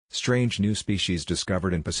Strange new species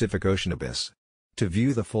discovered in Pacific Ocean abyss. To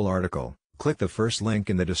view the full article, click the first link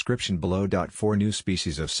in the description below. 4 new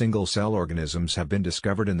species of single-cell organisms have been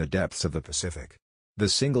discovered in the depths of the Pacific. The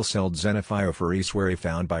single-celled Xenophyophore estuary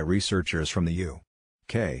found by researchers from the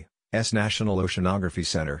U.K.'s National Oceanography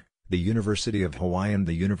Centre, the University of Hawaii and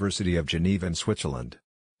the University of Geneva in Switzerland.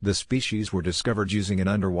 The species were discovered using an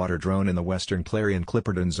underwater drone in the western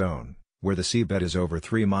Clarion-Clipperton Zone, where the seabed is over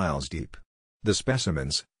 3 miles deep. The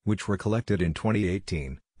specimens, which were collected in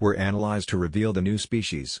 2018, were analyzed to reveal the new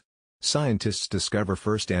species. Scientists discover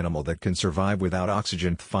first animal that can survive without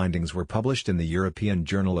oxygen. Findings were published in the European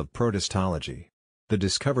Journal of Protostology. The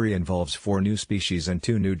discovery involves 4 new species and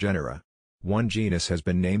 2 new genera. One genus has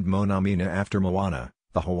been named Monamina after Moana,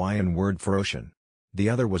 the Hawaiian word for ocean. The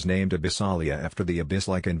other was named Abyssalia after the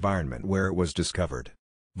abyss-like environment where it was discovered.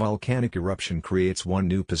 Volcanic eruption creates one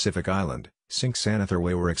new Pacific island, Sinksanathar.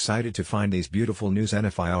 We were excited to find these beautiful new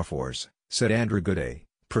xenophyophores, said Andrew Gooday,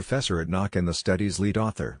 professor at NOC and the study's lead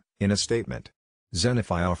author, in a statement.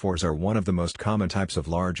 Xenophyophores are one of the most common types of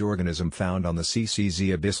large organism found on the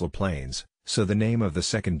CCZ abyssal plains, so the name of the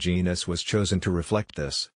second genus was chosen to reflect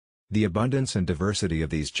this. The abundance and diversity of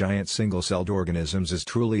these giant single-celled organisms is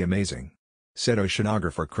truly amazing, said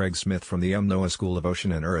oceanographer Craig Smith from the UMNOA School of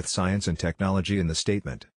Ocean and Earth Science and Technology in the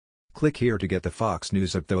statement. Click here to get the Fox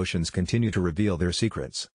News up. The oceans continue to reveal their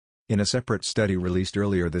secrets. In a separate study released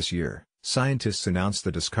earlier this year, scientists announced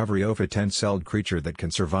the discovery of a 10-celled creature that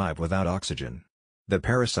can survive without oxygen. The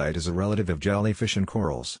parasite is a relative of jellyfish and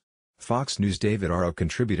corals. Fox News' David Arrow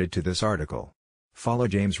contributed to this article. Follow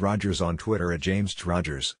James Rogers on Twitter at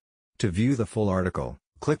JamesRogers. To view the full article,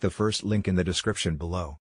 click the first link in the description below.